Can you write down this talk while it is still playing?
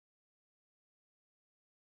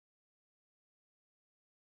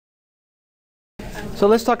So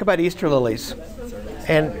let's talk about Easter lilies.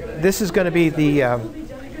 And this is going to be this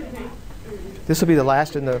will be the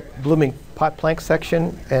last in the blooming pot plant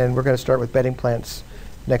section, and we're going to start with bedding plants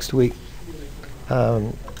next week.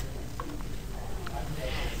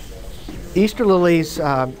 Easter lilies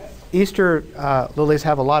have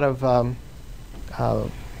a lot of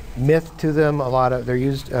myth to them. They're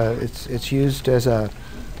used. It's used as a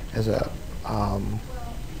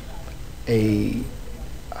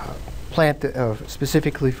plant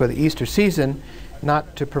specifically for the Easter season,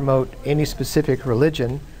 not to promote any specific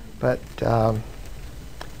religion, but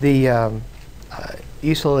the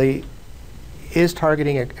Easter lily is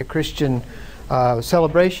targeting a Christian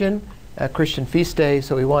celebration, a Christian feast day,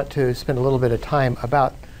 so we want to spend a little bit of time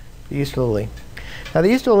about the Easter lily. Now, the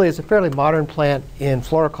Easter lily is a fairly modern plant in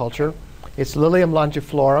floriculture. It's Lilium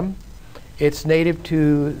longiflorum. It's native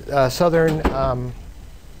to southern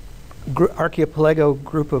archipelago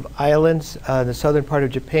group of islands in the southern part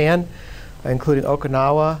of Japan, including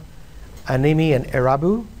Okinawa, Animi, and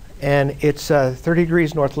Erabu. And it's 30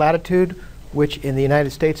 degrees north latitude, which in the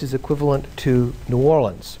United States is equivalent to New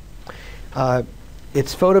Orleans.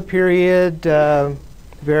 Its photoperiod,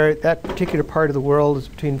 that particular part of the world is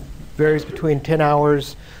varies between 10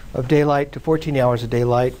 hours of daylight to 14 hours of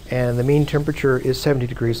daylight, and the mean temperature is 70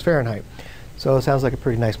 degrees Fahrenheit. So it sounds like a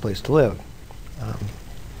pretty nice place to live.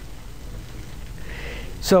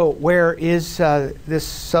 So where is this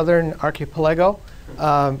southern archipelago?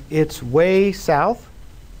 It's way south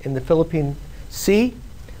in the Philippine Sea,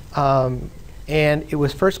 and it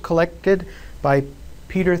was first collected by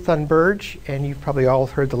Peter Thunberg, and you've probably all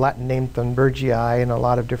heard the Latin name Thunbergii in a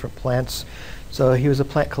lot of different plants. So he was a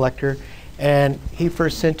plant collector, and he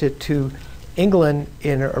first sent it to England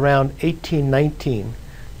in around 1819.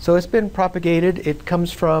 So it's been propagated. It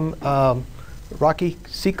comes from rocky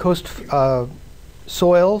seacoast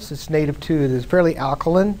soils. It's native to, it's fairly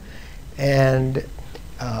alkaline, and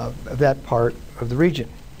of that part of the region.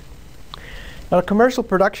 Now, the commercial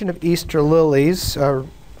production of Easter lilies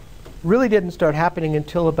really didn't start happening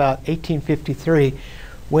until about 1853,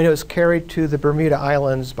 when it was carried to the Bermuda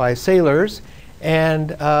Islands by sailors,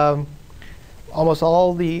 and almost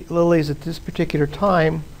all the lilies at this particular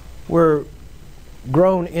time were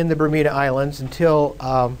grown in the Bermuda Islands until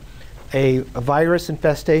a virus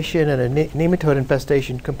infestation and a nematode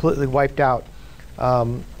infestation completely wiped out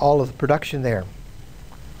all of the production there.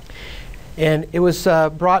 And it was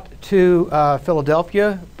brought to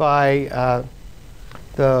Philadelphia by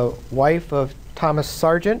the wife of Thomas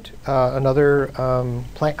Sargent, another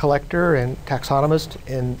plant collector and taxonomist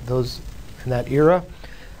in that era.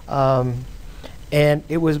 And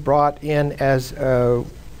it was brought in as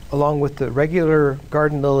along with the regular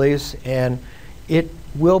garden lilies, and it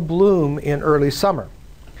will bloom in early summer.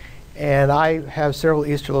 And I have several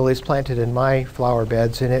Easter lilies planted in my flower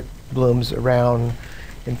beds, and it blooms around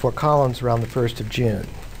in Fort Collins around the 1st of June.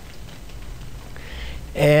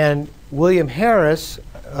 And William Harris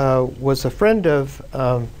was a friend of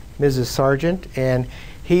Mrs. Sargent, and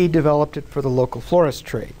he developed it for the local florist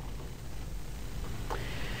trade.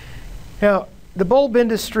 Now, the bulb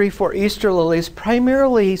industry for Easter lilies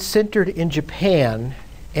primarily centered in Japan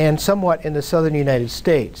and somewhat in the southern United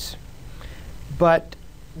States. But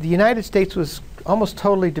the United States was almost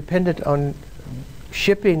totally dependent on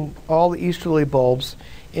shipping all the Easter lily bulbs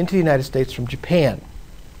into the United States from Japan.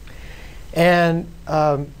 And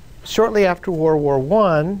shortly after World War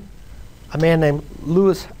I, a man named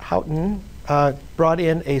Lewis Houghton brought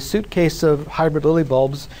in a suitcase of hybrid lily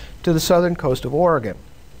bulbs to the southern coast of Oregon.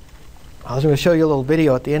 I was going to show you a little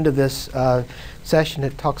video at the end of this session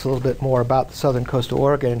that talks a little bit more about the southern coast of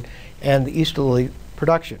Oregon and the Easter lily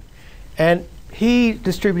production. And he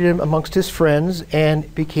distributed them amongst his friends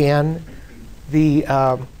and began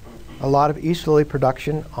a lot of Easter lily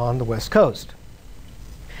production on the West Coast.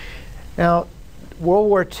 Now, World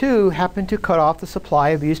War II happened to cut off the supply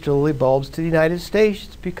of Easter lily bulbs to the United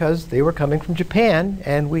States because they were coming from Japan,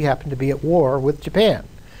 and we happened to be at war with Japan.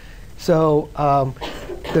 So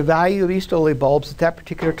the value of Easter lily bulbs at that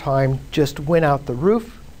particular time just went out the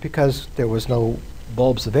roof because there was no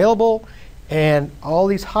bulbs available, and all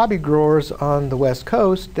these hobby growers on the West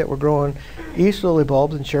Coast that were growing Easter lily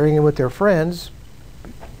bulbs and sharing them with their friends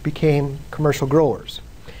became commercial growers.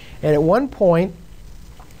 And at one point,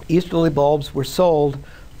 Easter lily bulbs were sold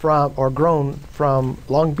from or grown from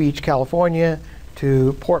Long Beach, California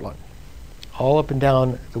to Portland, all up and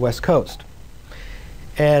down the West Coast.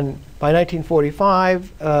 And by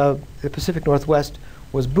 1945, the Pacific Northwest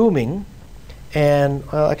was booming, and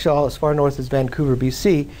actually all as far north as Vancouver,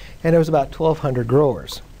 BC, and there was about 1,200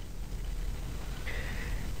 growers.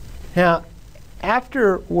 Now,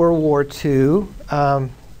 after World War II,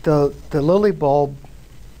 the lily bulb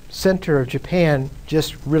center of Japan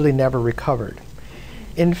just really never recovered.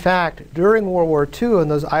 In fact, during World War II on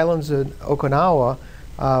those islands in Okinawa,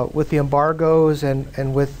 with the embargoes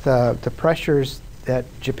and with the pressures that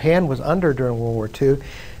Japan was under during World War II,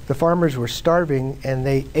 the farmers were starving and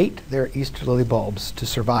they ate their Easter lily bulbs to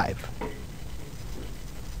survive.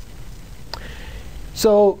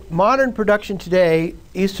 So modern production today,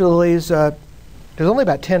 Easter lilies, there's only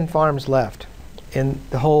about 10 farms left in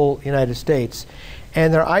the whole United States.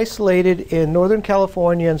 And they're isolated in Northern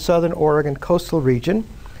California and Southern Oregon coastal region.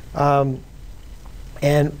 And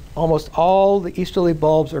almost all the Easter lily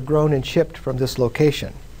bulbs are grown and shipped from this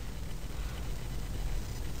location.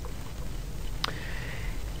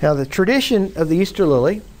 Now the tradition of the Easter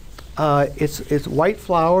lily, its white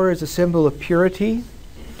flower is a symbol of purity,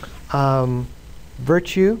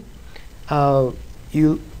 virtue.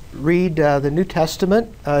 You read the New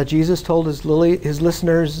Testament. Jesus told his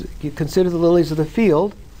listeners, "You consider the lilies of the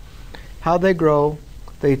field, how they grow.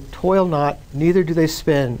 They toil not, neither do they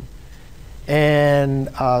spin. And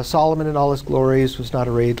Solomon in all his glories was not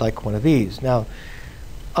arrayed like one of these." Now,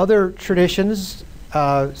 other traditions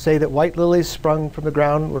say that white lilies sprung from the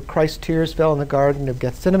ground where Christ's tears fell in the Garden of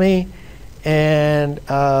Gethsemane. And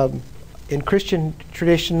in Christian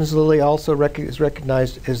traditions, lily also is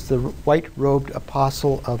recognized as the white-robed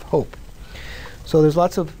apostle of hope. So there's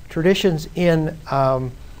lots of traditions in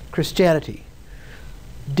Christianity.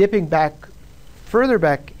 Dipping back, further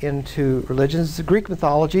back into religions, the Greek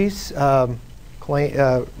mythologies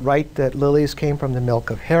write that lilies came from the milk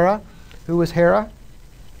of Hera. Who was Hera?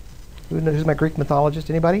 Who's my Greek mythologist?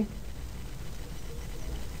 Anybody?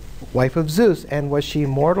 Wife of Zeus. And was she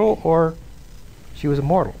mortal or she was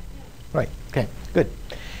immortal? Right. Okay. Good.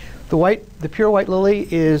 The pure white lily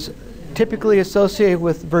is typically associated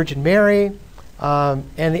with Virgin Mary, and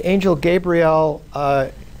the angel Gabriel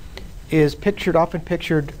is often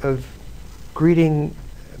pictured of greeting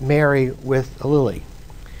Mary with a lily,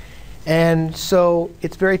 and so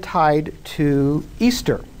it's very tied to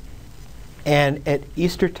Easter. And at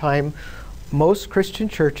Easter time, most Christian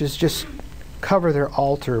churches just cover their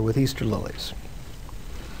altar with Easter lilies.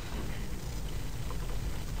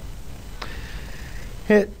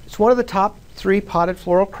 It's one of the top 3 potted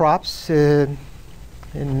floral crops. In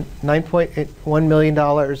 $9.1 million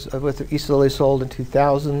with Easter lilies sold in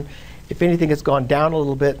 2000. If anything, it's gone down a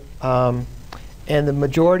little bit. And the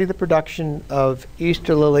majority of the production of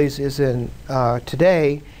Easter lilies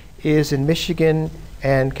today is in Michigan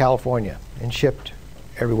and California and shipped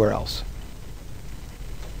everywhere else.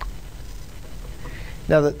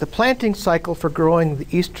 Now the planting cycle for growing the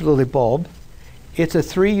Easter lily bulb, it's a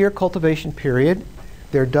 3-year cultivation period.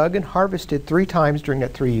 They're dug and harvested 3 times during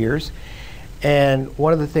that 3 years. And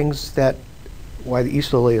one of the things why the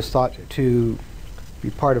Easter lily is thought to be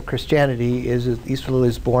part of Christianity is that the Easter lily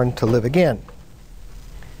is born to live again.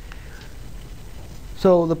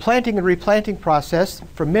 So the planting and replanting process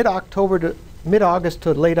from mid-August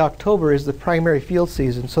to late October is the primary field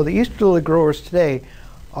season. So the Easter lily growers today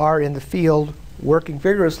are in the field working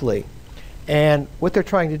vigorously. And what they're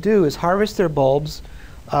trying to do is harvest their bulbs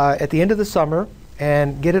at the end of the summer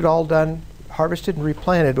and get it all done, harvested and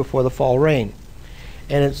replanted before the fall rain.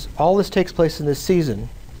 And all this takes place in this season.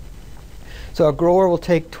 So a grower will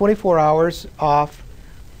take 24 hours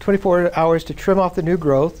to trim off the new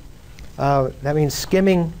growth. That means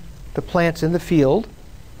skimming the plants in the field.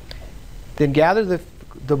 Then gather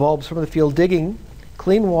the bulbs from the field, digging,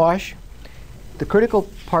 clean wash. The critical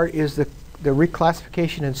part is the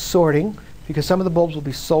reclassification and sorting, because some of the bulbs will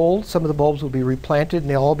be sold, some of the bulbs will be replanted, and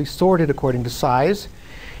they'll all be sorted according to size,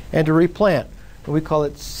 and to replant. And we call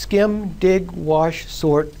it skim, dig, wash,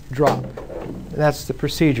 sort, drop. And that's the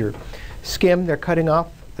procedure. Skim, they're cutting off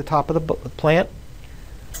the top of the plant.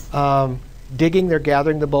 Digging, they're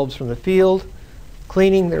gathering the bulbs from the field.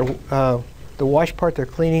 Cleaning, the wash part, they're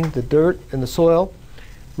cleaning the dirt and the soil.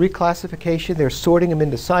 Reclassification, they're sorting them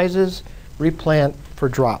into sizes. Replant for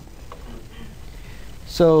drop.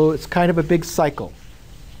 So it's kind of a big cycle.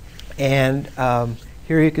 And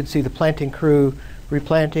here you can see the planting crew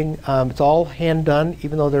replanting. It's all hand done,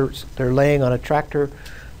 even though they're laying on a tractor.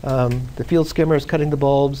 The field skimmer is cutting the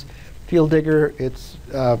bulbs. Field digger, it's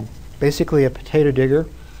basically a potato digger.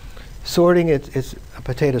 Sorting, it's a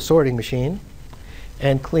potato sorting machine.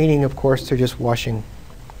 And cleaning, of course, they're just washing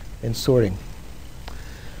and sorting.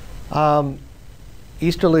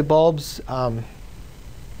 Easterly bulbs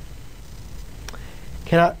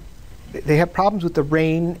they have problems with the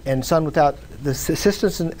rain and sun without the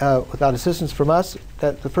assistance from us.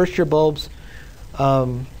 That the first year bulbs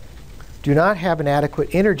do not have an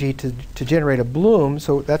adequate energy to generate a bloom,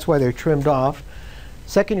 so that's why they're trimmed off.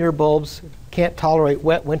 Second-year bulbs can't tolerate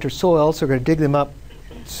wet winter soil, so we're going to dig them up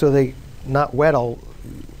so they not wet all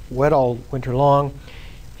winter long.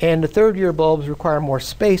 And the third-year bulbs require more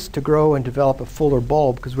space to grow and develop a fuller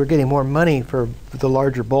bulb because we're getting more money for the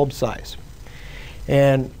larger bulb size.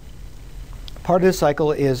 And part of this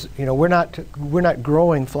cycle is, we're not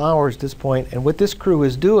growing flowers at this point, and what this crew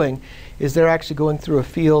is doing is they're actually going through a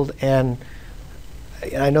field, and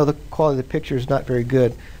I know the quality of the picture is not very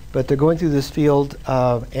good, but they're going through this field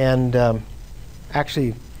and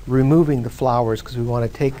actually removing the flowers because we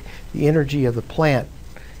want to take the energy of the plant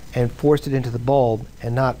and force it into the bulb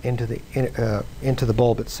and not into the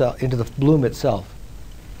bulb itself, into the bloom itself.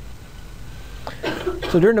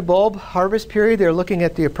 So during the bulb harvest period, they're looking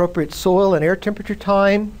at the appropriate soil and air temperature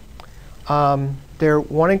time. They're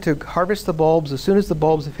wanting to harvest the bulbs as soon as the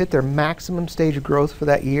bulbs have hit their maximum stage of growth for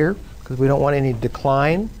that year because we don't want any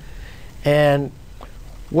decline. And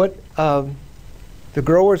what the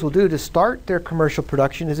growers will do to start their commercial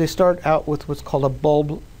production is they start out with what's called a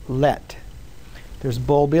bulblet. There's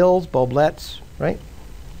bulbils, bulblets, right?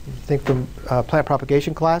 You think from plant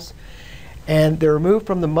propagation class. And they're removed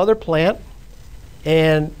from the mother plant,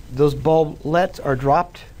 and those bulblets are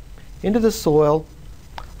dropped into the soil,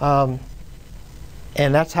 and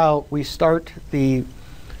that's how we start the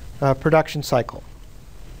production cycle.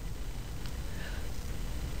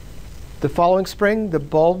 The following spring, the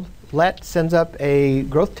bulblet sends up a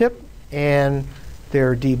growth tip, and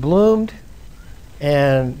they're debloomed,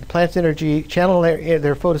 and the plant's energy channel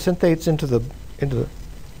their photosynthetates into the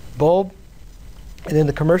bulb, and then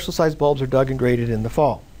the commercial sized bulbs are dug and graded in the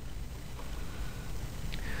fall.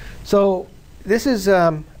 So this is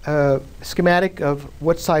a schematic of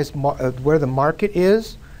what size where the market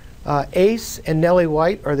is. Ace and Nellie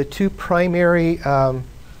White are the two primary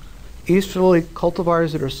easterly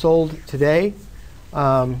cultivars that are sold today,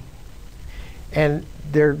 and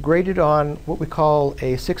they're graded on what we call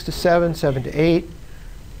a 6 to 7, 7 to 8,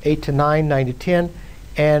 8 to 9, 9 to 10,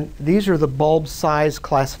 and these are the bulb size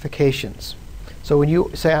classifications. So when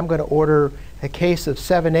you say I'm going to order a case of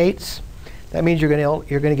 7/8, that means you're going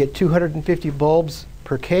to get 250 bulbs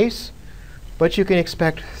per case, but you can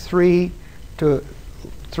expect 3 to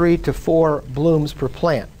 4 blooms per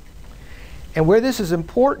plant. And where this is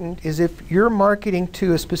important is if you're marketing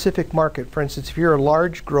to a specific market. For instance, if you're a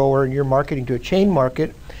large grower and you're marketing to a chain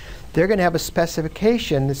market, they're going to have a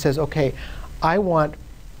specification that says, okay, I want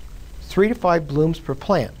 3 to 5 blooms per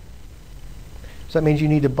plant. So that means you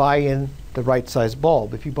need to buy in the right size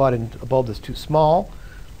bulb. If you bought in a bulb that's too small,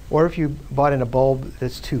 or if you bought in a bulb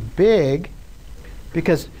that's too big,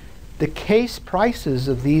 because the case prices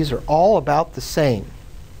of these are all about the same.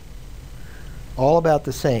 All about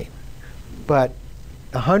the same. But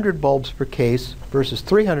 100 bulbs per case versus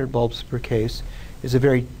 300 bulbs per case is a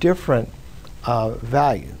very different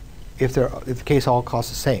value if the case all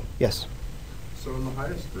costs the same. Yes? So in the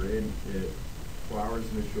highest grade, it flowers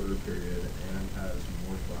in a shorter period and has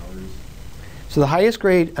more flowers. So the highest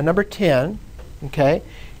grade, a number 10, okay,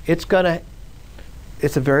 it's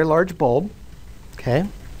a very large bulb, okay,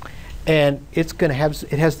 and it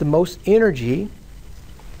has the most energy,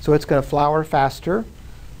 so it's going to flower faster,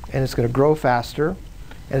 and it's going to grow faster,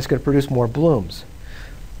 and it's going to produce more blooms.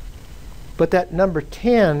 But that number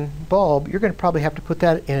 10 bulb, you're going to probably have to put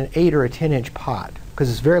that in an 8 or a 10-inch pot because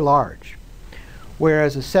it's very large.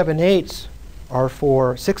 Whereas the 7/8 are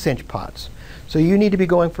for 6-inch pots. So you need to be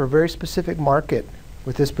going for a very specific market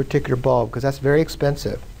with this particular bulb because that's very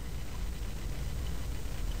expensive.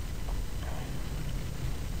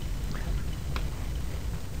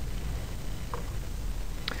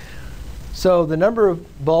 So the number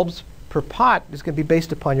of bulbs per pot is going to be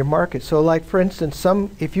based upon your market. So like for instance,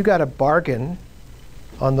 if you got a bargain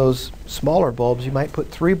on those smaller bulbs, you might put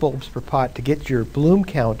 3 bulbs per pot to get your bloom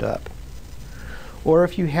count up. Or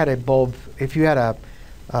if you had a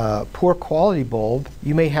poor quality bulb,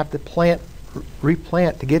 you may have to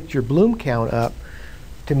replant to get your bloom count up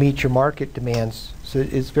to meet your market demands. So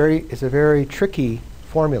it's a very tricky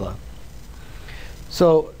formula.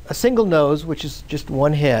 So a single nose, which is just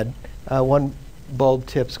one head, one bulb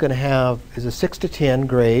tip is a 6 to 10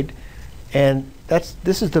 grade, and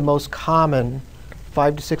this is the most common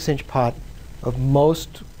 5 to 6 inch pot of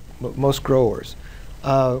most growers.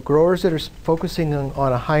 Growers that are focusing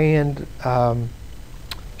on a high-end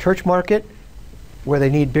church market where they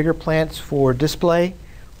need bigger plants for display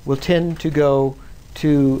will tend to go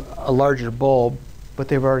to a larger bulb, but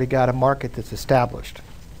they've already got a market that's established.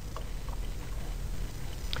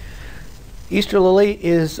 Easter lily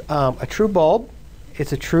is a true bulb.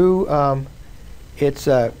 It's a true,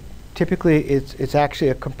 typically it's actually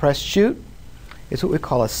a compressed shoot. It's what we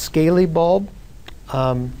call a scaly bulb.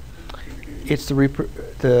 It's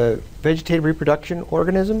the vegetative reproduction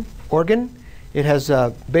organ. It has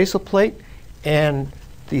a basal plate, and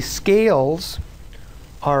the scales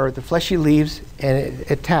are the fleshy leaves and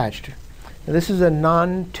attached. Now this is a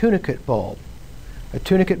non-tunicate bulb. A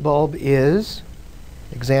tunicate bulb is,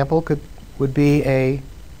 example would be a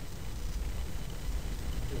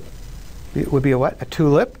what? A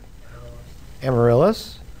tulip,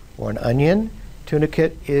 amaryllis, or an onion.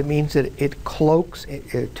 Tunicate, it means that it cloaks.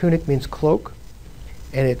 Tunic means cloak,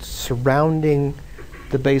 and it's surrounding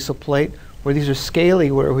the basal plate. Where these are scaly,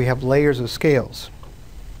 where we have layers of scales.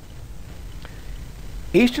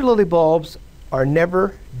 Easter lily bulbs are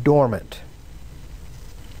never dormant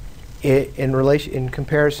in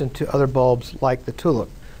comparison to other bulbs like the tulip,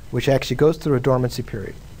 which actually goes through a dormancy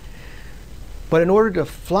period. But in order to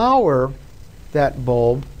flower that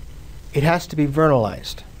bulb, it has to be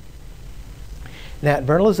vernalized. That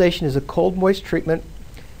vernalization is a cold moist treatment,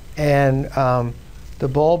 and the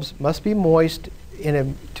bulbs must be moist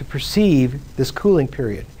to perceive this cooling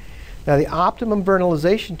period. Now the optimum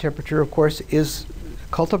vernalization temperature, of course, is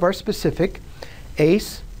cultivar specific.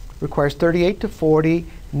 Ace requires 38 to 40,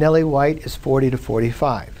 Nelly White is 40 to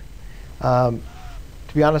 45. To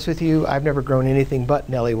be honest with you, I've never grown anything but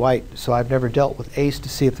Nelly White, so I've never dealt with Ace to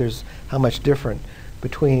see if there's how much different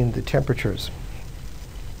between the temperatures.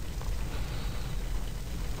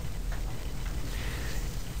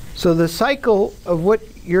 So the cycle of what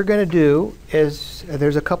you're going to do is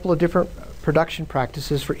there's a couple of different production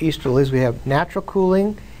practices for Easter lilies. We have natural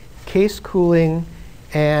cooling, case cooling,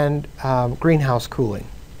 and greenhouse cooling.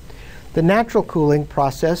 The natural cooling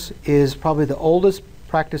process is probably the oldest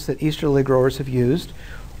practice that Easter lily growers have used,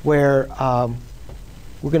 where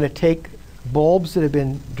we're going to take bulbs that have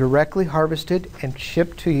been directly harvested and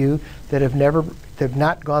shipped to you that have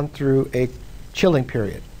not gone through a chilling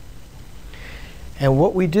period. And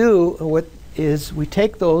what we do is we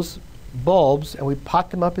take those bulbs and we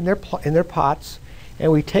pot them up in their pots,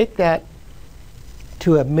 and we take that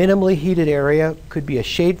to a minimally heated area. Could be a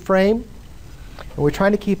shade frame, and we're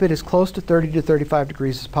trying to keep it as close to 30 to 35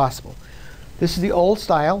 degrees as possible. This is the old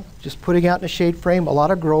style, just putting out in a shade frame. A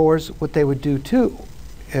lot of growers, what they would do too,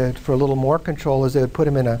 for a little more control, is they would put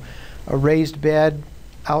them in a raised bed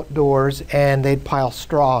outdoors, and they'd pile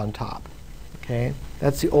straw on top. Okay,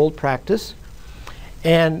 that's the old practice.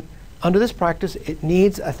 And under this practice, it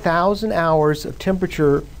needs 1,000 hours of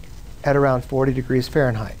temperature at around 40 degrees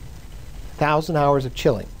Fahrenheit. 1,000 hours of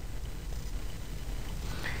chilling.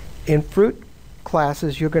 In fruit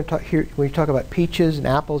classes, you're going to talk here, when you talk about peaches and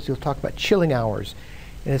apples, you'll talk about chilling hours.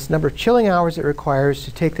 And it's the number of chilling hours it requires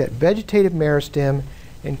to take that vegetative meristem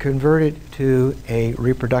and convert it to a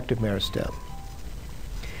reproductive meristem.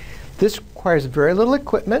 This requires very little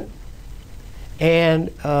equipment, and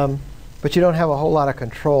but you don't have a whole lot of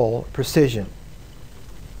control, precision.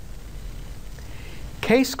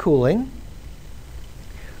 Case cooling.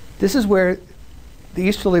 This is where the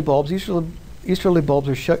Easter lily bulbs, Easter lily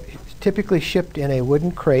bulbs are typically shipped in a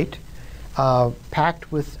wooden crate,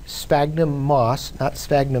 packed with sphagnum moss, not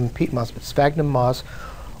sphagnum peat moss, but sphagnum moss,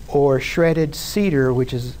 or shredded cedar,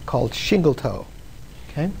 which is called shingle toe.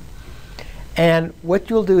 Okay? And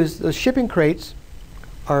what you'll do is those shipping crates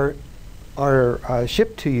are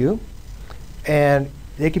shipped to you, and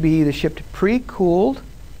they can be either shipped pre-cooled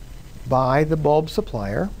by the bulb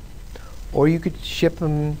supplier, or you could ship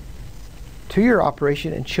them to your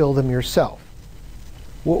operation and chill them yourself.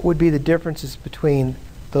 What would be the differences between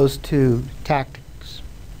those two tactics?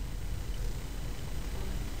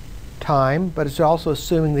 Time, but it's also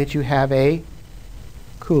assuming that you have a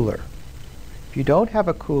cooler. If you don't have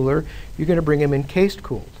a cooler, you're going to bring them in case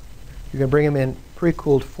cooled. You're going to bring them in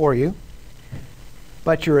pre-cooled for you,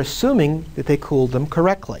 but you're assuming that they cooled them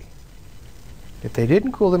correctly. If they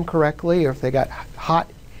didn't cool them correctly, or if they got hot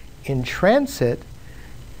in transit,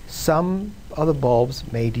 some of the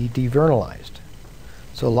bulbs may be devernalized.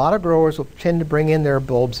 So a lot of growers will tend to bring in their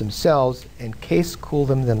bulbs themselves and case cool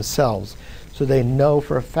them themselves, so they know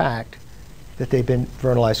for a fact that they've been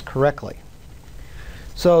vernalized correctly.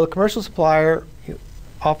 So the commercial supplier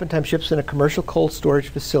oftentimes ships in a commercial cold storage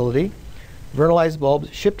facility. Vernalized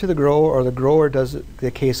bulbs shipped to the grower, or the grower does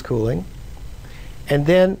the case cooling. And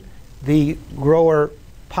then the grower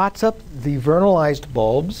pots up the vernalized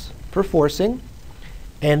bulbs for forcing,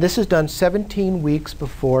 and this is done 17 weeks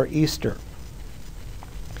before Easter.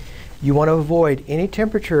 You want to avoid any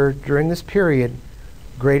temperature during this period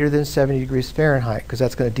greater than 70 degrees Fahrenheit, because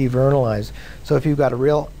that's going to devernalize. So if you've got a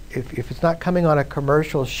real, if it's not coming on a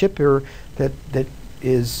commercial shipper that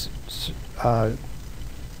is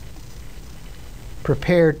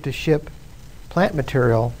prepared to ship plant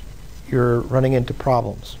material, you're running into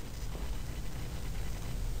problems.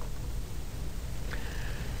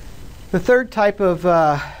 The third type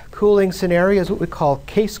of cooling scenario is what we call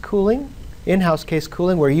case cooling, in-house case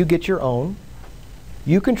cooling, where you get your own.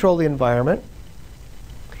 You control the environment.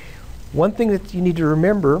 One thing that you need to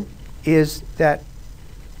remember is that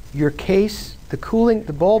your case,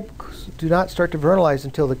 the bulbs do not start to vernalize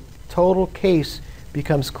until the total case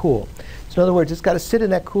becomes cool. So in other words, it's got to sit in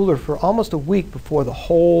that cooler for almost a week before the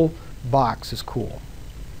whole box is cool.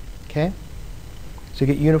 Okay? So you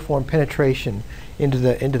get uniform penetration into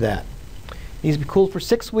that. It needs to be cooled for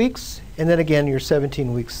 6 weeks, and then again your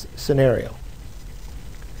 17 weeks scenario.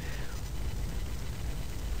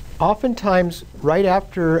 Oftentimes, right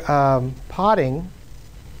after potting,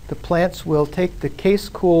 the plants will take the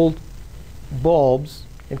case-cooled bulbs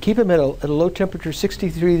and keep them at a low temperature,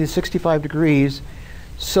 63 to 65 degrees,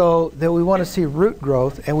 so that we want to see root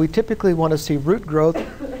growth. And we typically want to see root growth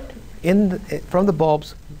from the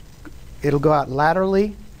bulbs. It'll go out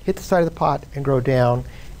laterally, hit the side of the pot, and grow down.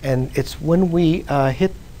 And it's when we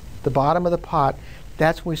hit the bottom of the pot,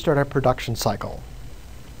 that's when we start our production cycle.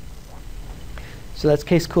 So that's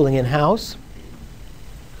case cooling in-house.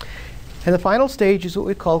 And the final stage is what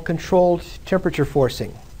we call controlled temperature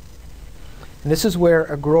forcing. And this is where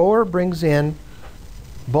a grower brings in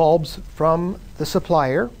bulbs from the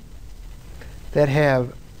supplier that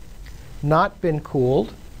have not been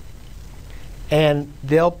cooled, and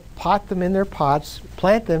they'll pot them in their pots,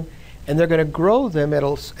 plant them, and they're going to grow them at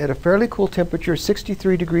a fairly cool temperature,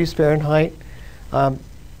 63 degrees Fahrenheit, so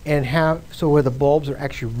where the bulbs are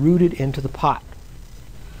actually rooted into the pot.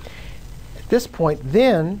 At this point,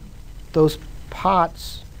 then, those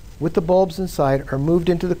pots with the bulbs inside are moved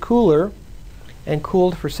into the cooler and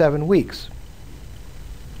cooled for 7 weeks.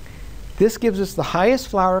 This gives us the highest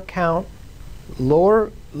flower count,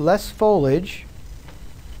 less foliage,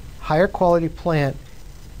 higher quality plant,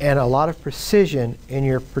 and a lot of precision in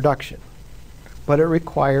your production. But it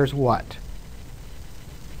requires what?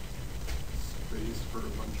 Space for a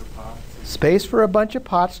bunch of pots. Space for a bunch of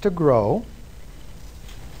pots to grow,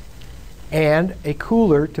 and a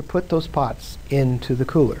cooler to put those pots into the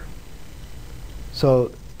cooler.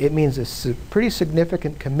 So it means a pretty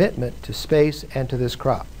significant commitment to space and to this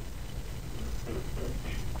crop.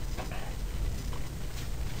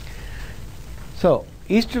 So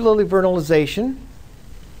Easter lily vernalization,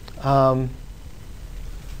 and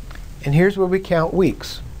here's where we count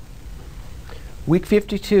weeks. Week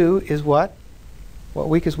 52 is what? What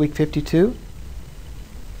week is week 52?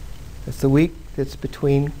 It's the week that's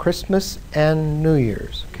between Christmas and New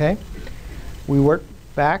Year's, okay? We work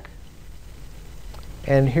back,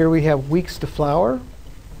 and here we have weeks to flower,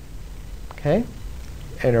 okay?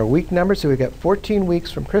 And our week number, so we've got 14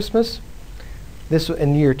 weeks from Christmas, this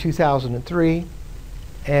in the year 2003,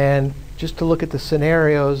 and just to look at the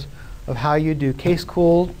scenarios of how you do case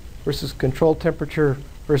cooled versus controlled temperature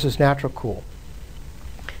versus natural cool.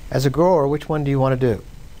 As a grower, which one do you want to do?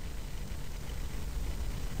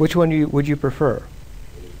 Which one would you prefer?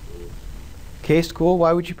 Case cool.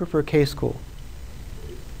 Why would you prefer case cool?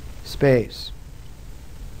 Space.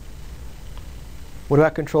 What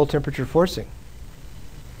about controlled temperature forcing?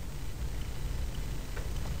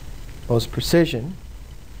 Most precision.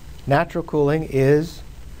 Natural cooling is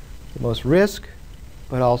the most risk,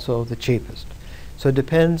 but also the cheapest. So it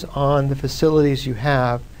depends on the facilities you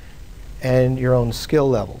have and your own skill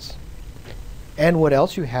levels, and what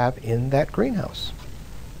else you have in that greenhouse.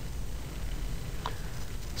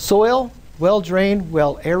 Soil, well drained,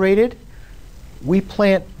 well aerated. We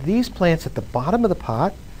plant these plants at the bottom of the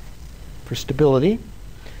pot for stability.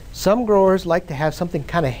 Some growers like to have something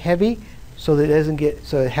kind of heavy so that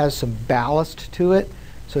it has some ballast to it,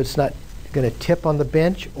 so it's not going to tip on the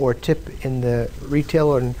bench or tip in the retail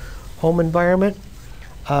or home environment.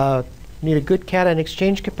 Need a good cation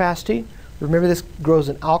exchange capacity. Remember, this grows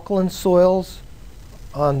in alkaline soils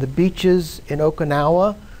on the beaches in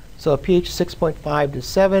Okinawa. So a pH 6.5 to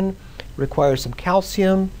 7 requires some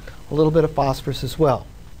calcium, a little bit of phosphorus as well.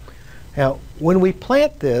 Now, when we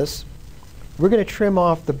plant this, we're going to trim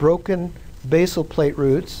off the broken basal plate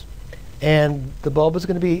roots, and the bulb is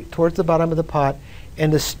going to be towards the bottom of the pot.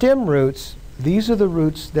 And the stem roots, these are the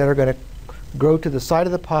roots that are going to grow to the side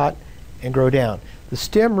of the pot and grow down. The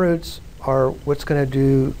stem roots are what's going to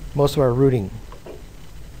do most of our rooting.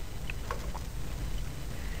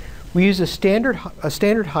 We use a standard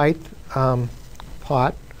height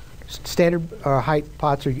pot. Standard height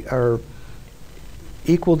pots are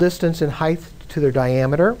equal distance in height to their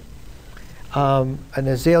diameter. An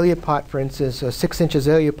azalea pot, for instance, a 6-inch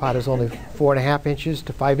azalea pot is only 4.5 inches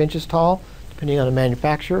to 5 inches tall, depending on the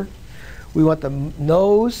manufacturer. We want the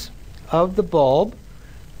nose of the bulb,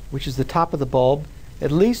 which is the top of the bulb,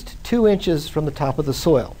 at least 2 inches from the top of the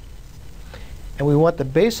soil. And we want the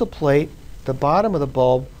basal plate, the bottom of the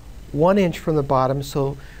bulb, 1 inch from the bottom,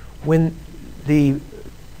 so when the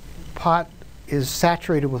pot is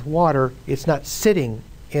saturated with water, it's not sitting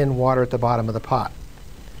in water at the bottom of the pot.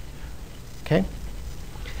 Okay?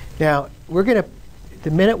 Now, the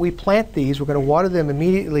minute we plant these, we're going to water them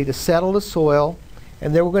immediately to settle the soil,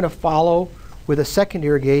 and then we're going to follow with a second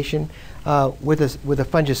irrigation with a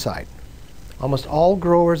fungicide. Almost all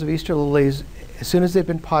growers of Easter lilies, as soon as they've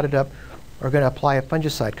been potted up, are going to apply a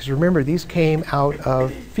fungicide. Because remember, these came out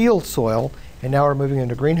of field soil, and now we're moving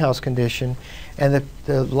into greenhouse condition. And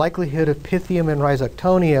the likelihood of Pythium and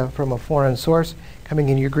Rhizoctonia from a foreign source coming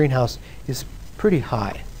into your greenhouse is pretty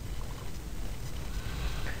high.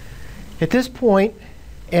 At this point,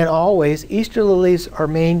 and always, Easter lilies are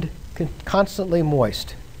maintained constantly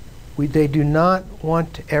moist. They do not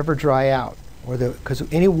want to ever dry out, because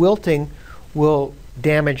any wilting will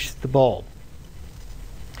damage the bulb.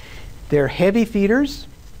 They're heavy feeders.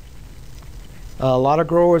 A lot of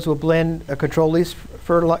growers will blend a controlled leaf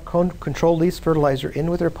fertilizer in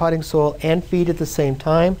with their potting soil and feed at the same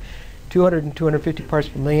time, 200 and 250 parts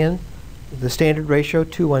per million, the standard ratio,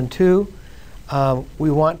 2:1:2. We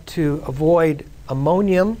want to avoid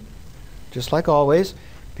ammonium, just like always,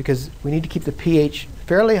 because we need to keep the pH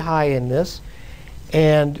fairly high in this,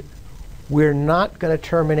 and we're not going to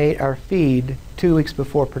terminate our feed 2 weeks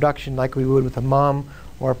before production like we would with a mum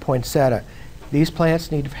or a poinsettia. These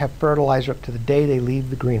plants need to have fertilizer up to the day they leave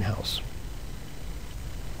the greenhouse.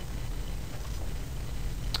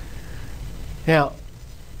 Now,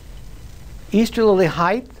 Easter lily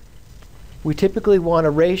height, we typically want a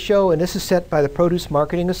ratio, and this is set by the Produce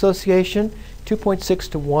Marketing Association, 2.6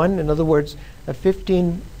 to 1. In other words, a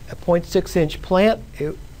 15.6 inch plant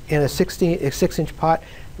in a 6-inch pot,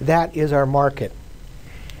 that is our market.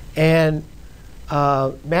 And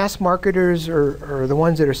mass marketers are the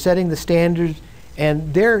ones that are setting the standards,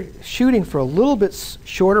 and they're shooting for a little bit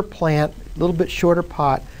shorter plant, a little bit shorter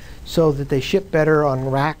pot, so that they ship better on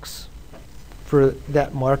racks for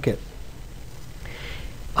that market.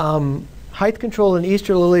 Height control in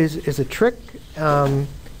Easter lilies is a trick.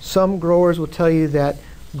 Some growers will tell you that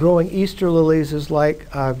growing Easter lilies is like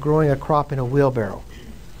growing a crop in a wheelbarrow,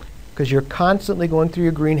 because you're constantly going through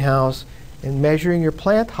your greenhouse and measuring your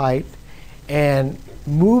plant height and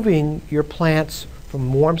moving your plants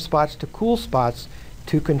from warm spots to cool spots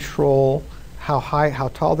to control how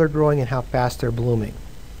tall they're growing and how fast they're blooming.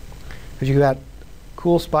 Because you've got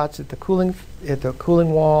cool spots at the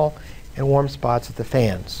cooling wall and warm spots at the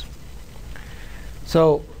fans.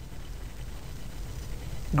 So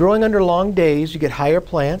growing under long days, you get higher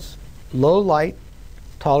plants, low light,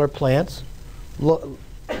 taller plants,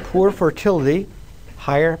 poor fertility,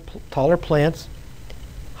 taller plants,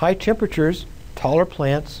 high temperatures, taller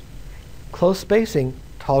plants, close spacing,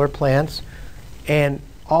 taller plants, and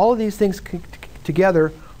all of these things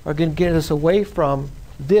together are going to get us away from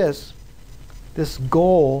this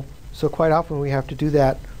goal. So quite often we have to do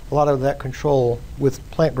a lot of that control with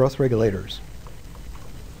plant growth regulators.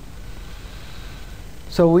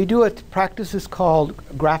 So we do a practice called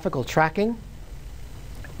graphical tracking,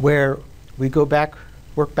 where we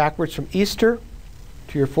work backwards from Easter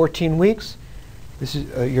to your 14 weeks. This is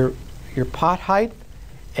your pot height,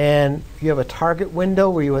 and you have a target window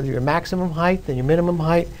where you have your maximum height and your minimum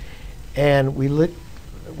height, and we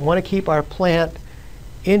want to keep our plant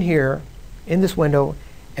in here, in this window,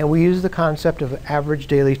 and we use the concept of average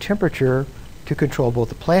daily temperature to control both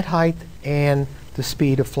the plant height and the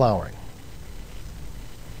speed of flowering.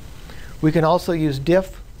 We can also use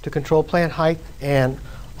diff to control plant height, and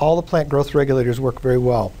all the plant growth regulators work very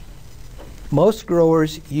well. Most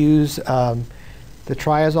growers use the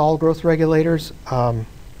triazole growth regulators,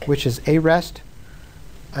 which is Arest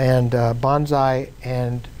and Bonsai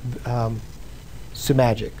and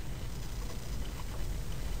Sumagic.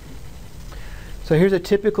 So here's a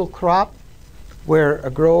typical crop where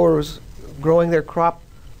a grower is growing their crop,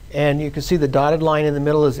 and you can see the dotted line in the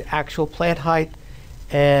middle is actual plant height,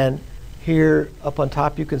 and here up on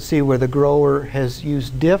top you can see where the grower has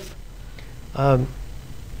used diff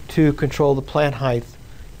to control the plant height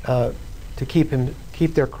to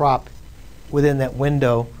keep their crop within that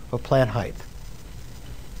window of plant height.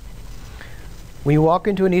 When you walk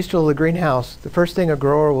into an Easter lily greenhouse, the first thing a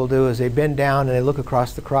grower will do is they bend down and they look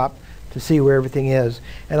across the crop to see where everything is.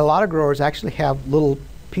 And a lot of growers actually have little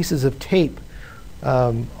pieces of tape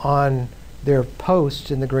on their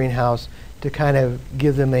posts in the greenhouse to kind of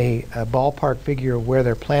give them a ballpark figure of where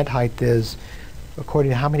their plant height is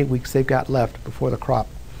according to how many weeks they've got left before the crop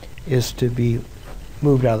is to be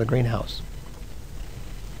moved out of the greenhouse.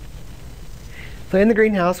 So in the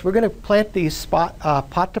greenhouse, we're going to plant these pot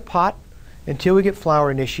to pot until we get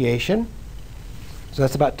flower initiation. So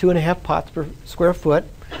that's about 2.5 pots per square foot.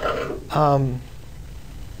 We're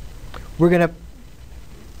going to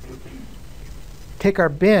take our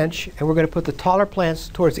bench and we're going to put the taller plants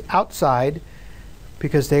towards the outside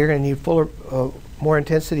because they're going to need more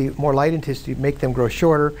intensity, more light intensity to make them grow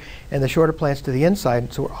shorter, and the shorter plants to the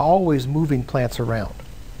inside. So we're always moving plants around.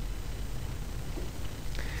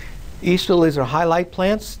 Easter lilies are highlight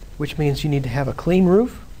plants, which means you need to have a clean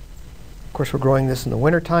roof. Of course, we're growing this in the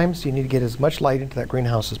winter time, so you need to get as much light into that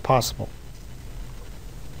greenhouse as possible.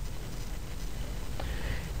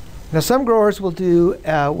 Now, some growers will do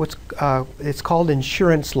it's called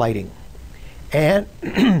insurance lighting, and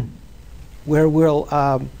where we'll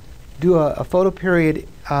do a photoperiod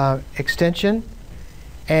extension.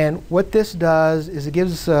 And what this does is it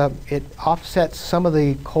gives it offsets some of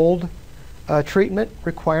the cold treatment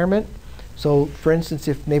requirement. So for instance,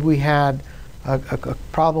 if maybe we had a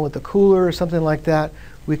problem with the cooler or something like that,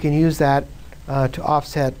 we can use that to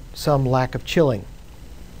offset some lack of chilling.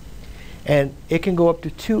 And it can go up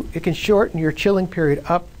to it can shorten your chilling period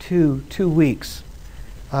up to 2 weeks.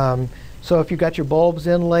 So if you got your bulbs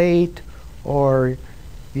in late, or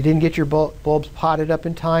you didn't get your bulbs potted up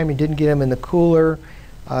in time, you didn't get them in the cooler,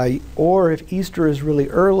 or if Easter is really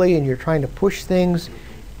early and you're trying to push things,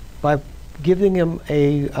 by giving them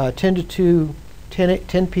a 10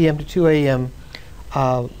 p.m. to 2 a.m.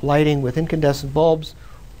 Lighting with incandescent bulbs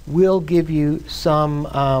will give you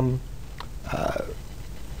some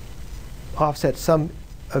offset some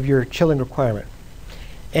of your chilling requirement.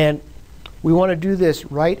 And we want to do this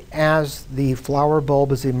right as the flower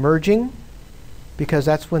bulb is emerging, because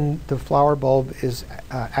that's when the flower bulb is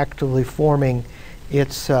actively forming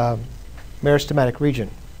its meristematic region.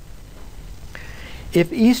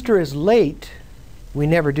 If Easter is late, we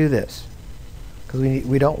never do this, because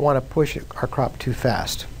we don't want to push our crop too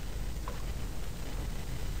fast.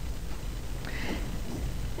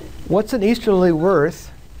 What's an Easter lily worth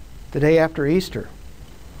the day after Easter?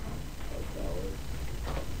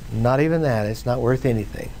 Not even that. It's not worth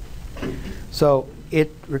anything. So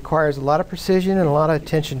it requires a lot of precision and a lot of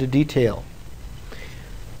attention to detail.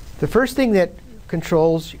 The first thing that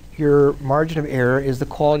controls your margin of error is the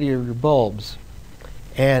quality of your bulbs.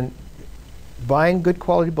 And buying good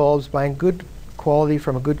quality bulbs, buying good quality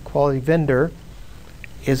from a good quality vendor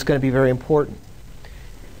is going to be very important.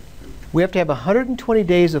 We have to have 120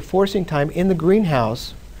 days of forcing time in the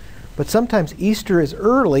greenhouse, but sometimes Easter is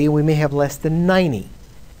early and we may have less than 90.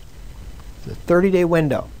 It's a 30-day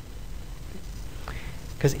window.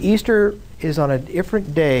 Because Easter is on a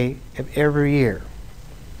different day of every year.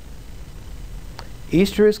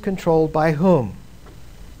 Easter is controlled by whom?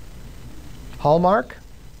 Hallmark?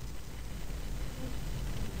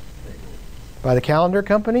 By the calendar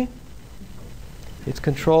company? It's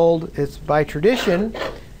controlled, it's by tradition.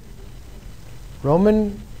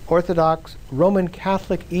 Roman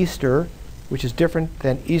Catholic Easter, which is different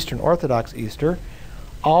than Eastern Orthodox Easter,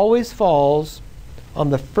 always falls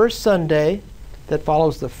on the first Sunday that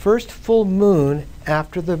follows the first full moon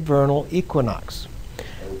after the vernal equinox.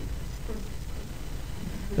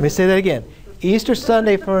 Let me say that again. Easter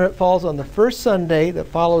Sunday falls on the first Sunday that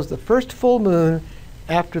follows the first full moon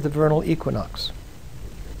after the vernal equinox.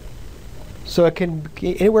 So it can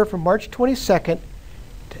be anywhere from March 22nd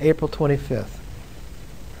to April 25th.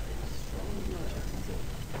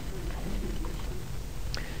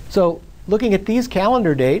 So looking at these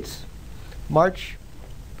calendar dates, March,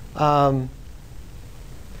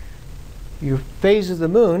 your phases of the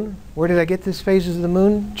moon, where did I get this phases of the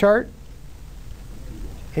moon chart?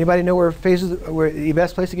 Anybody know where the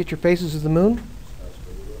best place to get your phases of the moon?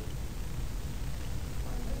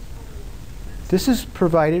 This is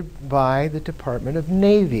provided by the Department of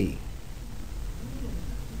Navy.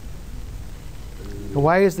 And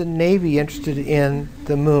why is the Navy interested in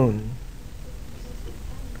the moon?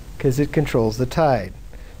 Because it controls the tide.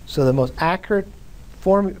 So the most accurate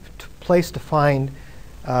place to find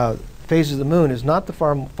phases of the moon is not the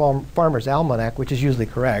Farmer's Almanac, which is usually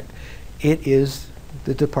correct. It is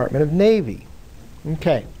the Department of Navy.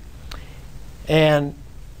 Okay. And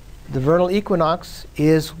the vernal equinox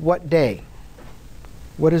is what day?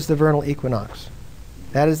 What is the vernal equinox?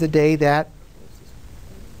 That is the day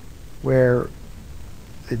where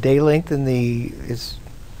the day length and the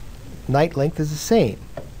night length is the same.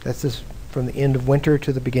 That's just from the end of winter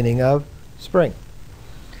to the beginning of spring.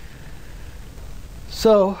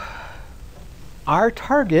 So our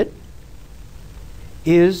target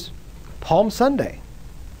is Palm Sunday,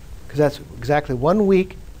 because that's exactly 1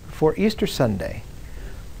 week before Easter Sunday.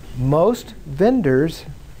 Most vendors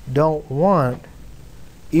don't want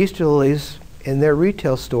Easter lilies in their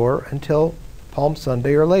retail store until Palm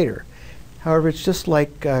Sunday or later. However, it's just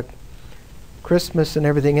like Christmas and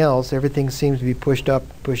everything else. Everything seems to be pushed up,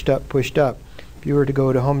 pushed up, pushed up. If you were to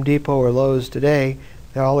go to Home Depot or Lowe's today,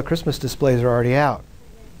 all the Christmas displays are already out.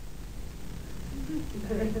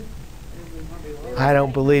 I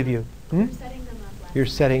don't believe you. Hmm? You're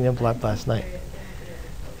setting them up last night.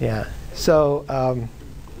 Yeah. So,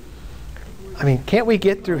 I mean, can't we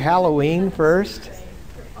get through Halloween first?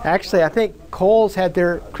 Actually, I think Kohl's had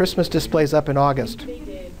their Christmas displays up in August. They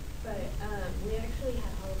did, but we actually had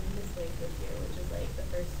Halloween displays this year, which is like the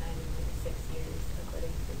first time in like 6 years, according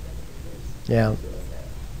to the vendors.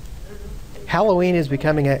 Yeah. Halloween is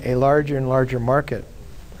becoming a larger and larger market.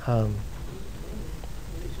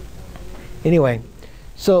 Anyway,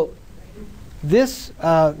 so this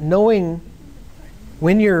knowing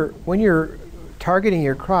when you're targeting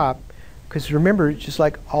your crop, because remember, just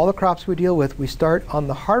like all the crops we deal with, we start on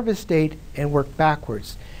the harvest date and work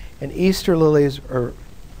backwards. And Easter lilies are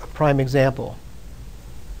a prime example.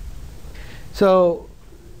 So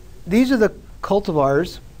these are the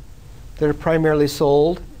cultivars that are primarily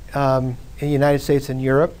sold in the United States and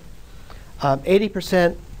Europe.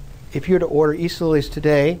 80%, if you were to order Easter lilies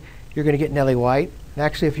today, you're going to get Nelly White. And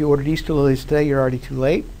actually, if you ordered Easter lilies today, you're already too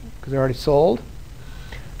late because they're already sold.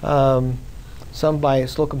 Some by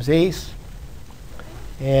Slocum's Ace.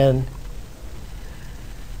 And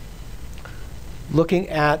looking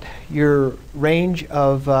at your range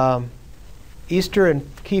of Easter and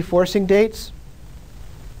key forcing dates,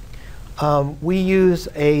 we use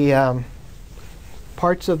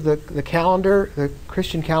parts of the calendar, the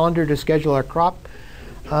Christian calendar, to schedule our crop.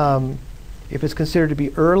 If it's considered to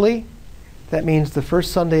be early, that means the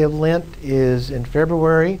first Sunday of Lent is in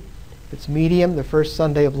February. If it's medium, the first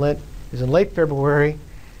Sunday of Lent is in late February,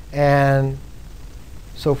 and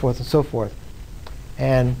so forth and so forth.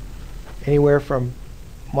 And anywhere from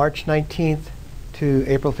March 19th to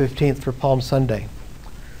April 15th for Palm Sunday.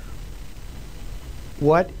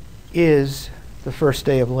 What is the first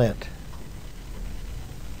day of Lent?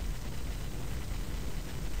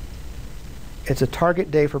 It's a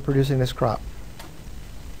target day for producing this crop.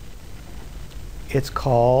 It's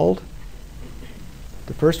called,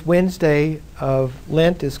 the first Wednesday of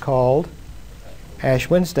Lent is called Ash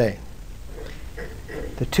Wednesday.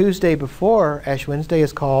 The Tuesday before Ash Wednesday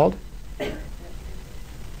is called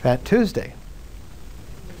Fat Tuesday.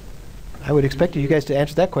 I would expect you guys to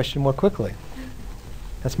answer that question more quickly.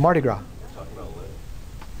 That's Mardi Gras.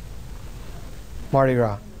 Mardi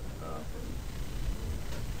Gras.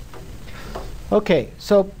 Okay,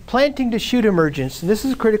 so planting to shoot emergence. And this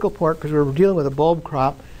is a critical part because we're dealing with a bulb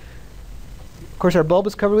crop. Of course, our bulb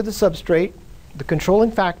is covered with a substrate. The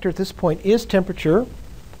controlling factor at this point is temperature,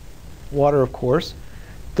 water, of course.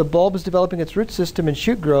 The bulb is developing its root system and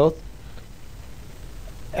shoot growth.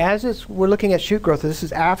 As we're looking at shoot growth, this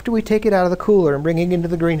is after we take it out of the cooler and bring it into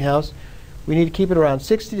the greenhouse. We need to keep it around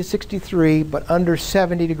 60 to 63, but under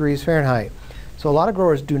 70 degrees Fahrenheit. So a lot of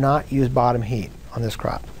growers do not use bottom heat on this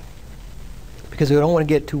crop because they don't want to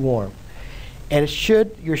get too warm. And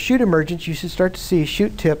your shoot emergence, you should start to see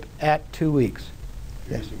shoot tip at 2 weeks.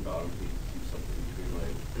 If you're using bottom heat, keep something between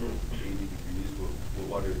like 80 degrees. What temperature of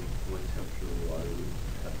the water would have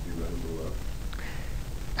to be running below?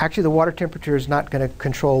 Actually, the water temperature is not going to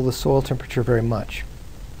control the soil temperature very much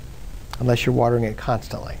unless you're watering it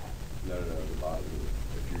constantly. No, the bottom heat.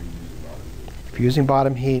 If you're using bottom heat. If you're using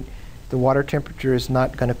bottom heat, the water temperature is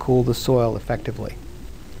not going to cool the soil effectively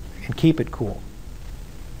and keep it cool.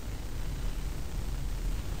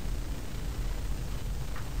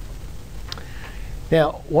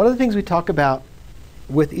 Now, one of the things we talk about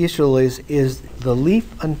with Easter lilies is the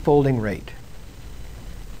leaf unfolding rate.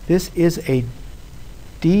 This is a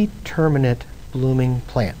determinate blooming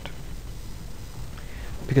plant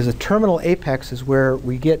because the terminal apex is where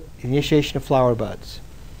we get initiation of flower buds.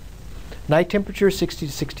 Night temperature 60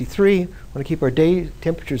 to 63. We want to keep our day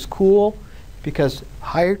temperatures cool because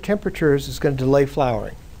higher temperatures is going to delay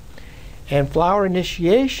flowering. And flower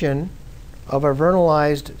initiation of our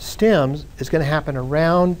vernalized stems is going to happen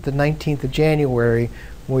around the 19th of January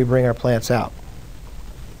when we bring our plants out.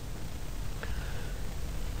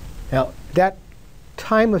 Now, that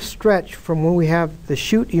time of stretch from when we have the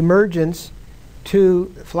shoot emergence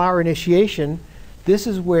to flower initiation, this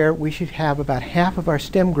is where we should have about half of our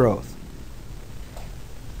stem growth.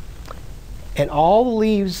 And all the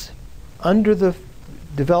leaves under the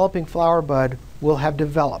developing flower bud will have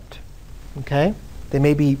developed. Okay? They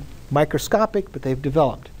may be microscopic, but they've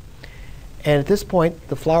developed. And at this point,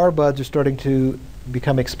 the flower buds are starting to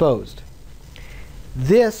become exposed.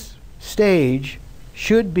 This stage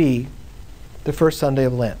should be the first Sunday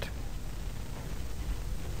of Lent.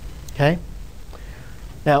 Okay?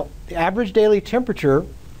 Now, the average daily temperature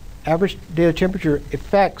affects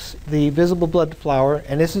the visible blood to flower,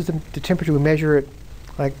 and this is the temperature. We measure it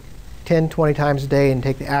like 10, 20 times a day and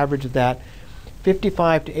take the average of that.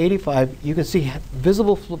 55 to 85, you can see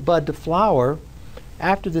visible bud to flower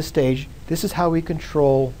after this stage. This is how we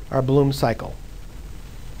control our bloom cycle.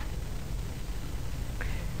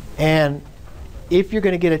 And if you're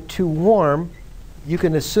going to get it too warm, you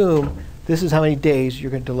can assume this is how many days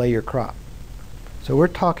you're going to delay your crop. So we're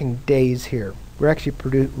talking days here. We're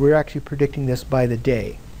actually predicting this by the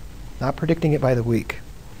day, not predicting it by the week.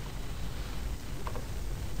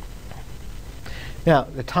 Now,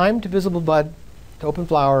 the time to visible bud to open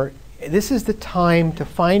flower, this is the time to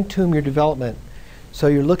fine-tune your development. So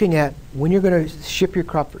you're looking at when you're going to ship your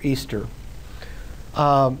crop for Easter.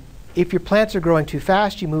 If your plants are growing too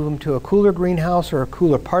fast, you move them to a cooler greenhouse or a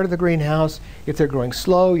cooler part of the greenhouse. If they're growing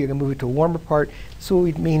slow, you're going to move it to a warmer part. That's what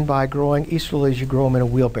we mean by growing Easter lilies. You grow them in a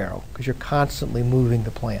wheelbarrow because you're constantly moving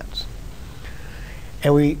the plants.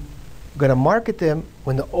 And we're going to market them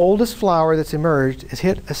when the oldest flower that's emerged has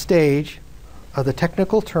hit a stage of the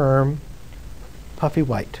technical term puffy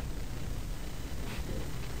white.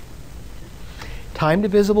 Time to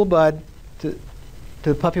visible bud to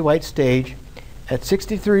the puffy white stage at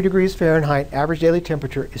 63 degrees Fahrenheit, average daily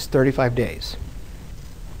temperature is 35 days.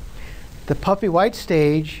 The puffy white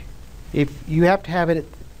stage, if you have to have it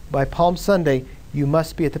by Palm Sunday, you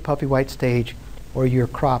must be at the puffy white stage or your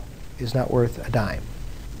crop is not worth a dime.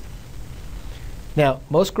 Now,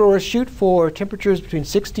 most growers shoot for temperatures between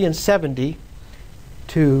 60 and 70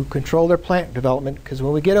 to control their plant development, because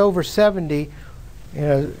when we get over 70,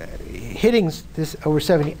 hitting this over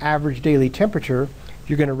 70 average daily temperature,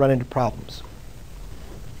 you're going to run into problems.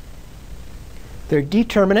 They're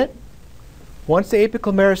determinate. Once the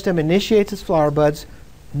apical meristem initiates its flower buds,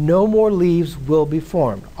 no more leaves will be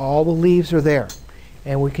formed. All the leaves are there.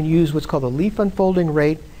 And we can use what's called the leaf unfolding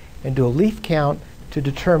rate and do a leaf count to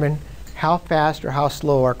determine how fast or how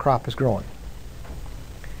slow our crop is growing.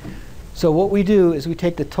 So what we do is we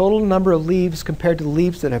take the total number of leaves compared to the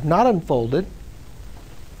leaves that have not unfolded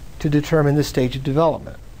to determine the stage of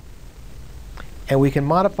development. And we can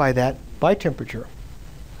modify that by temperature.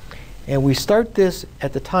 And we start this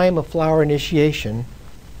at the time of flower initiation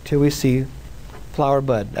till we see flower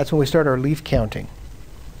bud. That's when we start our leaf counting.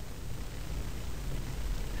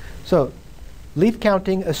 So leaf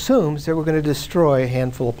counting assumes that we're going to destroy a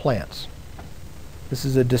handful of plants. This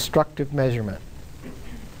is a destructive measurement.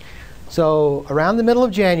 So around the middle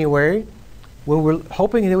of January, when we're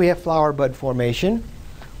hoping that we have flower bud formation,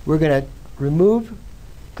 we're going to remove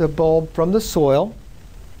the bulb from the soil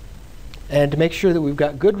and to make sure that we've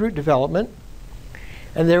got good root development.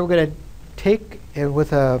 And then we're going to take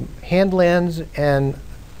with a hand lens and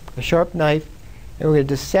a sharp knife, and we're going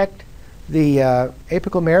to dissect the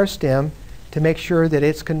apical meristem to make sure that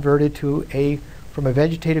it's converted to from a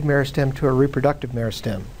vegetative meristem to a reproductive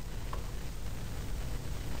meristem.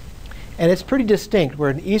 And it's pretty distinct, where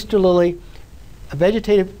an Easter lily, a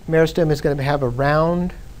vegetative meristem is going to have a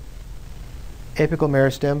round apical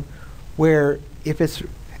meristem, where if it's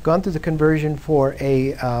gone through the conversion for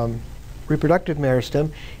a reproductive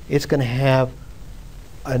meristem, it's going to have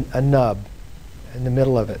a nub in the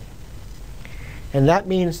middle of it. And that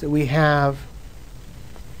means that we have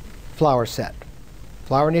flower set.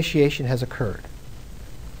 Flower initiation has occurred.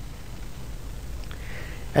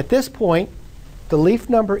 At this point, the leaf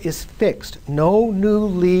number is fixed. No new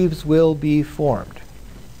leaves will be formed.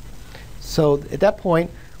 So at that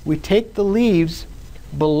point, we take the leaves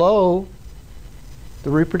below the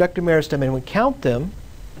reproductive meristem and we count them,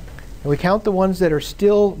 and we count the ones that are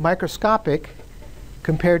still microscopic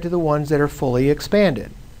compared to the ones that are fully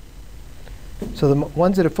expanded. So the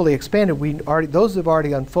ones that are fully expanded, those have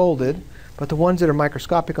already unfolded, but the ones that are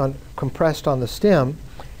microscopic compressed on the stem,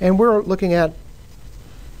 and we're looking at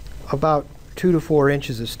about 2 to 4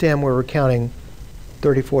 inches of stem where we're counting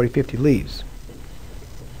 30, 40, 50 leaves.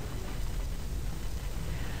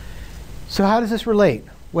 So how does this relate?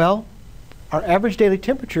 Well, our average daily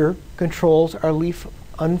temperature controls our leaf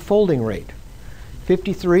unfolding rate.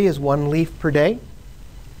 53 is 1 leaf per day.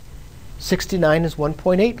 69 is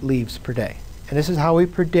 1.8 leaves per day. And this is how we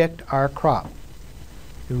predict our crop.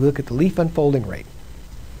 We look at the leaf unfolding rate.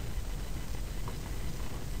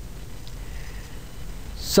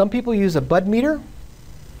 Some people use a bud meter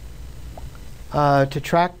to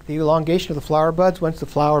track the elongation of the flower buds. Once the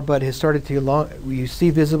flower bud has started to you see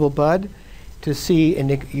visible bud, to see, and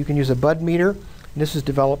you can use a bud meter. And this was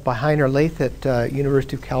developed by Heiner Lathe at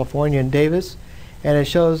University of California in Davis. And it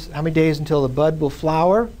shows how many days until the bud will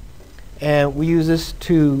flower. And we use this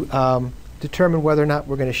to determine whether or not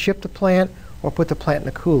we're going to ship the plant or put the plant in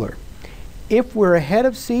a cooler. If we're ahead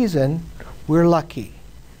of season, we're lucky.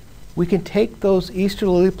 We can take those Easter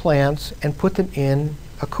lily plants and put them in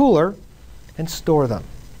a cooler and store them.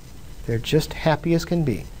 They're just happy as can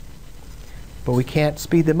be. But we can't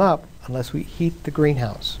speed them up unless we heat the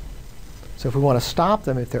greenhouse. So if we want to stop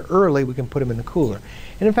them, if they're early, we can put them in the cooler.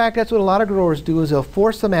 And in fact, that's what a lot of growers do, is they'll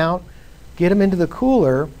force them out, get them into the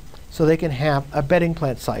cooler so they can have a bedding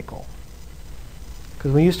plant cycle.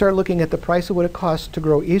 Because when you start looking at the price of what it costs to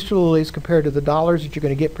grow Easter lilies compared to the dollars that you're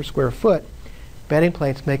going to get per square foot, bedding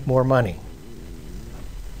plants make more money.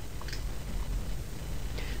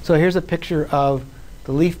 So here's a picture of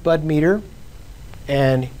the leaf bud meter,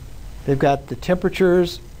 and they've got the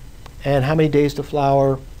temperatures and how many days to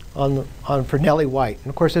flower for Nelly White. And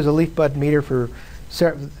of course there's a leaf bud meter for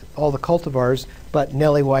all the cultivars, but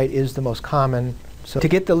Nelly White is the most common. So to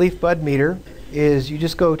get the leaf bud meter is you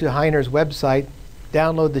just go to Heiner's website,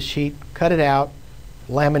 download the sheet, cut it out,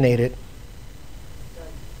 laminate it.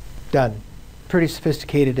 Done. Pretty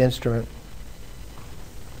sophisticated instrument.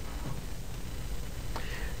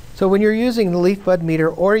 So when you're using the leaf bud meter,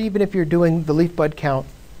 or even if you're doing the leaf bud count,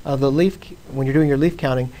 when you're doing your leaf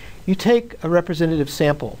counting, you take a representative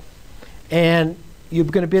sample, and you're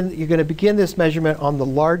going to begin this measurement on the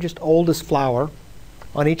largest, oldest flower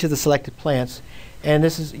on each of the selected plants. And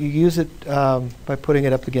this is, you use it by putting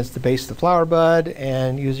it up against the base of the flower bud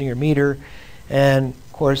and using your meter, and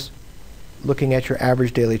of course looking at your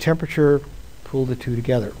average daily temperature, pull the two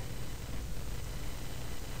together.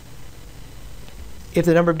 If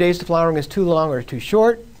the number of days to flowering is too long or too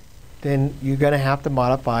short, then you're going to have to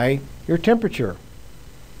modify your temperature.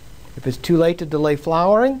 If it's too late to delay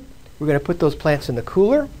flowering, we're going to put those plants in the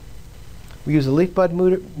cooler. We use a leaf bud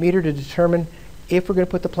meter to determine if we're going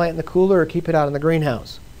to put the plant in the cooler or keep it out in the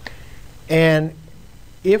greenhouse. And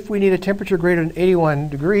if we need a temperature greater than 81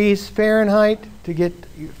 degrees Fahrenheit to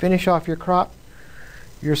finish off your crop,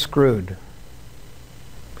 you're screwed.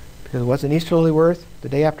 Because what's an Easter lily worth the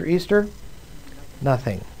day after Easter?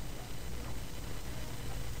 Nothing.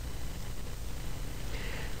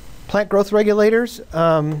 Plant growth regulators.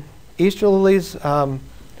 Easter lilies,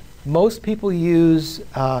 most people use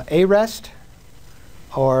A-Rest,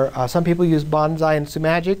 or some people use Bonsai and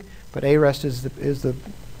Sumagic, but A-Rest is the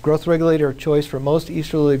growth regulator of choice for most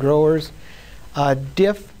Easter lily growers.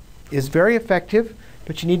 Diff is very effective,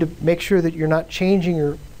 but you need to make sure that you're not changing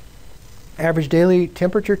your average daily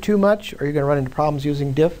temperature too much, or you're going to run into problems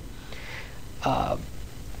using Diff.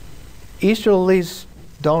 Easter lilies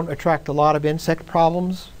don't attract a lot of insect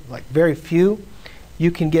problems, like very few.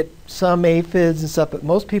 You can get some aphids and stuff, but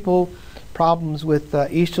most people, problems with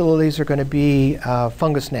Easter lilies are going to be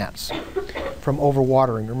fungus gnats from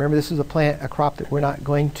overwatering. Remember, this is a crop that we're not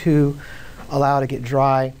going to allow to get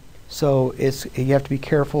dry, so you have to be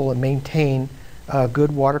careful and maintain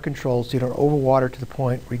good water control so you don't overwater to the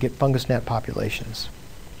point where you get fungus gnat populations.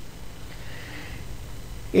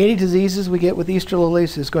 Any diseases we get with Easter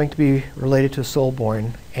lilies is going to be related to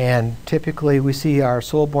soil-borne, and typically we see our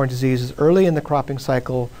soil-borne diseases early in the cropping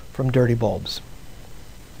cycle from dirty bulbs.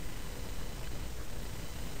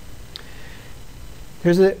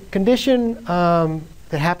 There's a condition that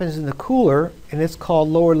happens in the cooler, and it's called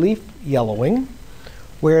lower leaf yellowing,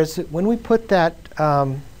 whereas when we put that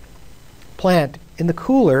plant in the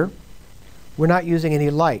cooler, we're not using any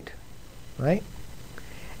light, right?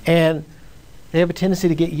 And they have a tendency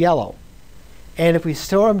to get yellow. And if we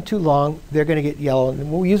store them too long, they're going to get yellow. And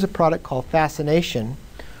we use a product called Fascination,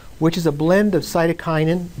 which is a blend of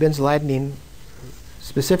cytokinin, benzoyladinine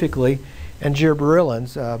specifically, and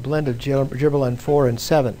gibberellins, a blend of gibberellin 4 and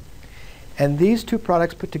 7. And these two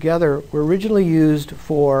products put together were originally used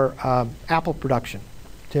for apple production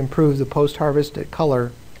to improve the post-harvest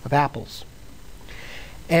color of apples.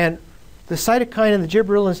 And the cytokinin and the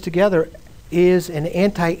gibberellins together is an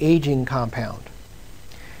anti-aging compound.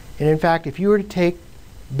 And in fact, if you were to take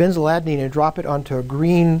benzoyladinine and drop it onto a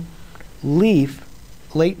green leaf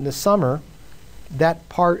late in the summer, that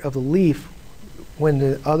part of the leaf, when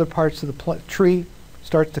the other parts of the tree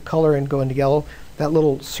starts to color and go into yellow, that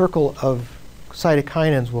little circle of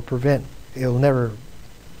cytokinins will prevent, it'll never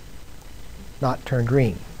not turn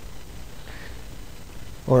green.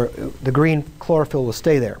 Or the green chlorophyll will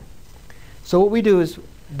stay there. So what we do is,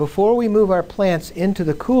 before we move our plants into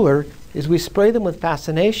the cooler, is we spray them with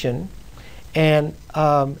Fascination, and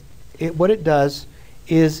what it does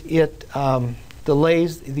is it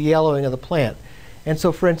delays the yellowing of the plant. And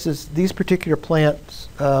so, for instance, these particular plants,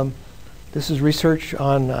 this is research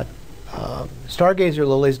on stargazer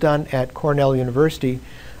lilies done at Cornell University.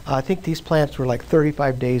 I think these plants were like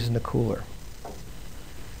 35 days in the cooler.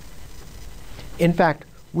 In fact,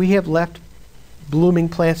 we have left blooming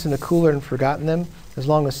plants in the cooler and forgotten them as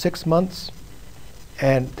long as 6 months,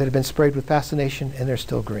 and that have been sprayed with fascination, and they're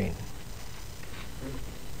still green.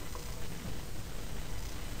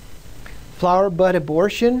 Flower bud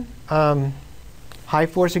abortion, high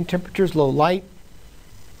forcing temperatures, low light.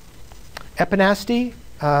 Epinasty,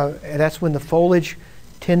 that's when the foliage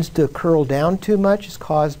tends to curl down too much. It's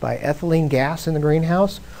caused by ethylene gas in the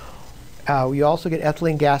greenhouse. We also get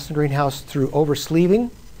ethylene gas in the greenhouse through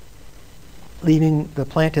oversleeving, leaving the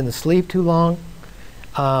plant in the sleeve too long.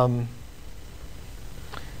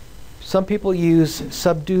 Some people use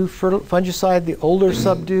subdue fungicide, the older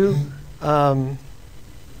subdue,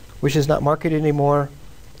 which is not marketed anymore.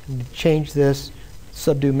 Change this.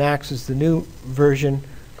 Subdue Max is the new version,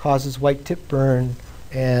 causes white tip burn,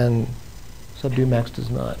 and Subdue Max does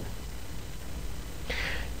not.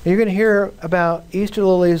 You're going to hear about Easter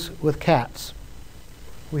lilies with cats.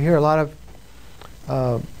 We hear a lot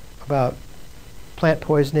of about plant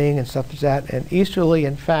poisoning and stuff like that. And Easter lily,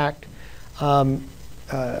 in fact,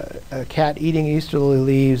 a cat eating Easter lily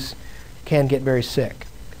leaves can get very sick.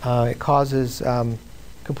 It causes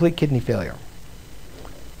complete kidney failure.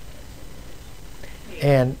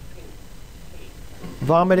 And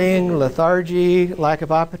vomiting, lethargy, lack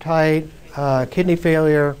of appetite, kidney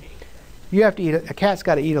failure. You have to eat, a cat's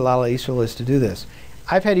got to eat a lot of Easter lilies to do this.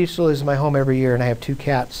 I've had Easter lilies in my home every year, and I have 2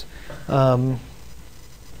 cats.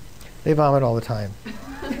 They vomit all the time.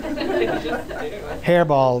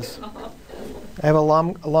 Hairballs. I have a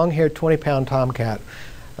long-haired 20-pound tomcat.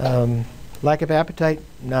 Lack of appetite,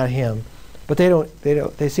 not him. But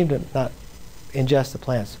they seem to not ingest the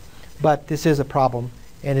plants. But this is a problem,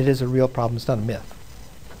 and it is a real problem. It's not a myth.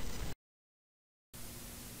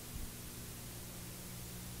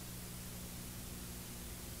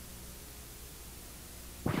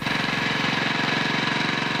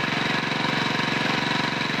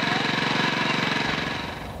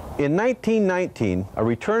 In 1919, a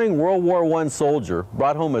returning World War I soldier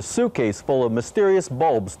brought home a suitcase full of mysterious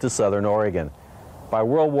bulbs to Southern Oregon. By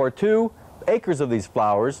World War II, acres of these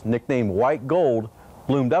flowers, nicknamed white gold,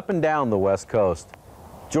 bloomed up and down the West Coast.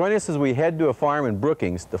 Join us as we head to a farm in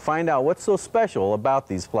Brookings to find out what's so special about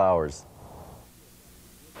these flowers.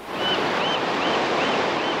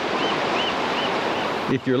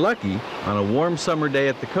 If you're lucky, on a warm summer day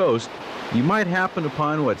at the coast, you might happen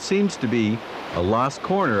upon what seems to be a lost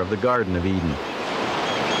corner of the Garden of Eden.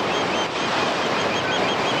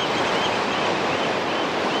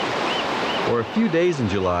 For a few days in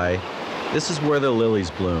July, this is where the lilies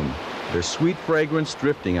bloom, their sweet fragrance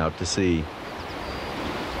drifting out to sea.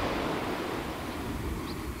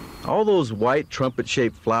 All those white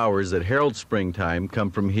trumpet-shaped flowers that herald springtime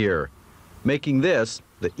come from here, making this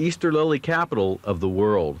the Easter lily capital of the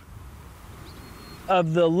world.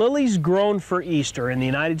 Of the lilies grown for Easter in the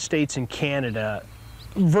United States and Canada,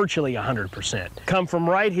 virtually 100% come from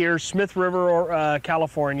right here, Smith River,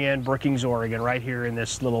 California, and Brookings, Oregon, right here in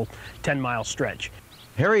this little 10-mile stretch.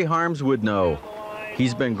 Harry Harms would know.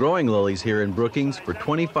 He's been growing lilies here in Brookings for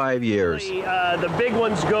 25 years. The big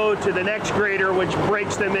ones go to the next grader, which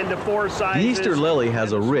breaks them into 4 sizes. The Easter lily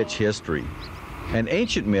has a rich history. An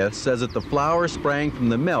ancient myth says that the flower sprang from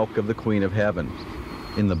the milk of the Queen of Heaven.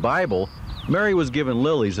 In the Bible, Mary was given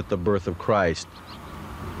lilies at the birth of Christ.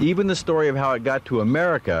 Even the story of how it got to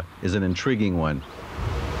America is an intriguing one.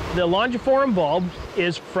 The longiform bulb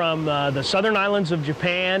is from the southern islands of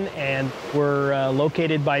Japan and were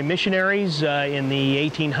located by missionaries in the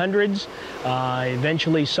 1800s.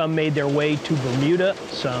 Eventually some made their way to Bermuda.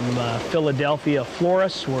 Some Philadelphia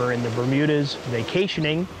florists were in the Bermudas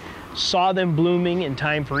vacationing, saw them blooming in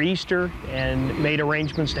time for Easter, and made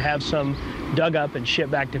arrangements to have some dug up and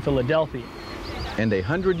shipped back to Philadelphia. And a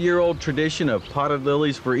 100-year-old tradition of potted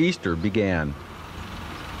lilies for Easter began.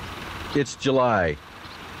 It's July,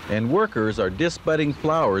 and workers are disbudding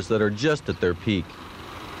flowers that are just at their peak.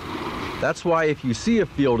 That's why if you see a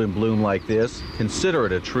field in bloom like this, consider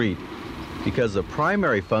it a treat, because the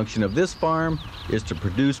primary function of this farm is to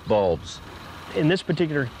produce bulbs. In this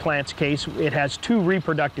particular plant's case, it has 2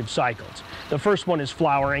 reproductive cycles. The first one is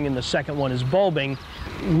flowering and the second one is bulbing.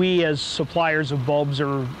 We as suppliers of bulbs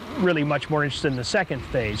are really much more interested in the second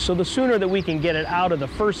phase. So the sooner that we can get it out of the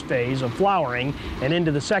first phase of flowering and into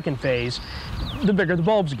the second phase, the bigger the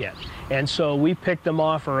bulbs get. And so we pick them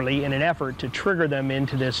off early in an effort to trigger them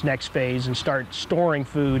into this next phase and start storing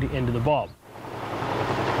food into the bulb.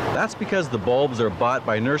 That's because the bulbs are bought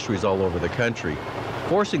by nurseries all over the country,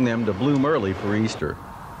 forcing them to bloom early for Easter.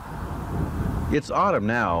 It's autumn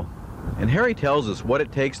now, and Harry tells us what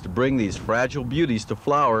it takes to bring these fragile beauties to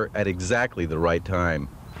flower at exactly the right time.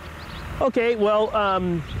 Okay, well,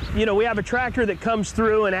 you know, we have a tractor that comes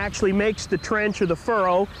through and actually makes the trench or the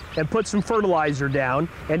furrow and puts some fertilizer down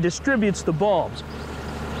and distributes the bulbs.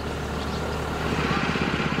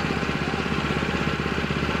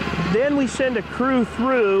 Then we send a crew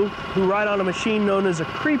through who ride on a machine known as a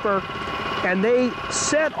creeper, and they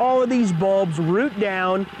set all of these bulbs root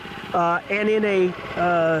down and in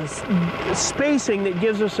a spacing that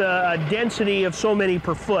gives us a density of so many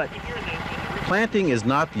per foot. Planting is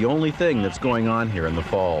not the only thing that's going on here in the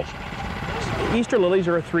fall. Easter lilies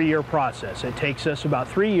are a 3-year process. It takes us about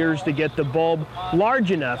 3 years to get the bulb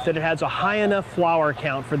large enough that it has a high enough flower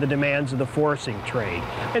count for the demands of the forcing trade.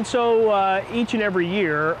 And so each and every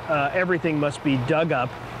year, everything must be dug up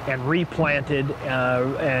and replanted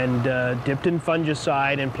and dipped in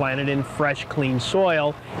fungicide and planted in fresh, clean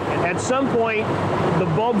soil. At some point, the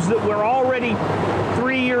bulbs that were already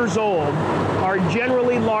 3 years old are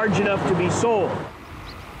generally large enough to be sold.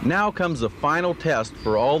 Now comes the final test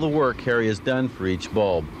for all the work Harry has done for each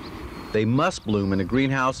bulb. They must bloom in a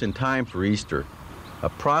greenhouse in time for Easter, a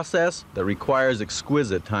process that requires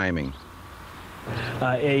exquisite timing.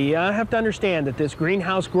 You have to understand that this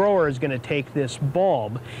greenhouse grower is going to take this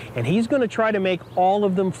bulb and he's going to try to make all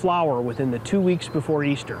of them flower within the 2 weeks before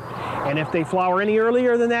Easter. And if they flower any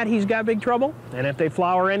earlier than that, he's got big trouble. And if they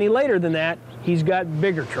flower any later than that, he's got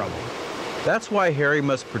bigger trouble. That's why Harry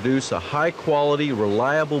must produce a high-quality,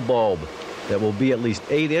 reliable bulb that will be at least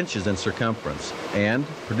 8 inches in circumference and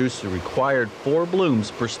produce the required 4 blooms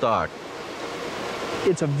per stalk.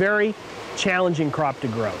 It's a very challenging crop to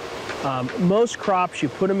grow. Most crops, you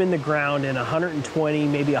put them in the ground in 120,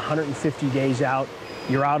 maybe 150 days out,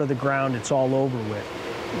 you're out of the ground, it's all over with.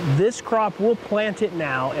 This crop, we'll plant it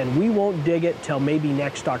now and we won't dig it till maybe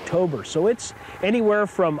next October. So it's anywhere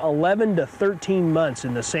from 11 to 13 months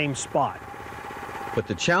in the same spot. But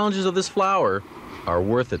the challenges of this flower are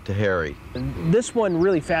worth it to Harry. This one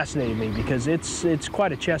really fascinated me because it's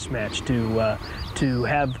quite a chess match to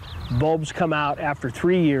have bulbs come out after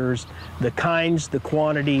 3 years, the kinds, the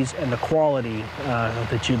quantities, and the quality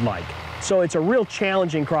that you'd like. So it's a real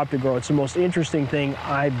challenging crop to grow. It's the most interesting thing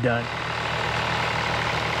I've done.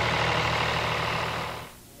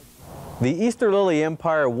 The Easter lily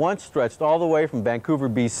empire once stretched all the way from Vancouver,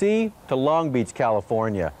 BC to Long Beach,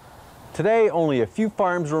 California. Today, only a few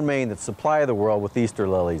farms remain that supply the world with Easter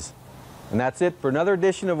lilies. And that's it for another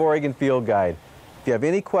edition of Oregon Field Guide. If you have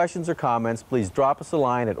any questions or comments, please drop us a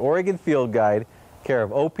line at Oregon Field Guide, care of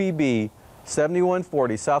OPB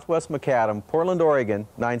 7140 Southwest Macadam, Portland, Oregon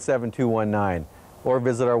 97219, or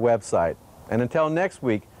visit our website. And until next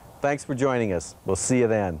week, thanks for joining us. We'll see you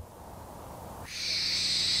then.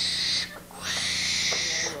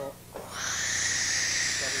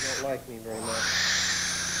 Probably don't like me very much.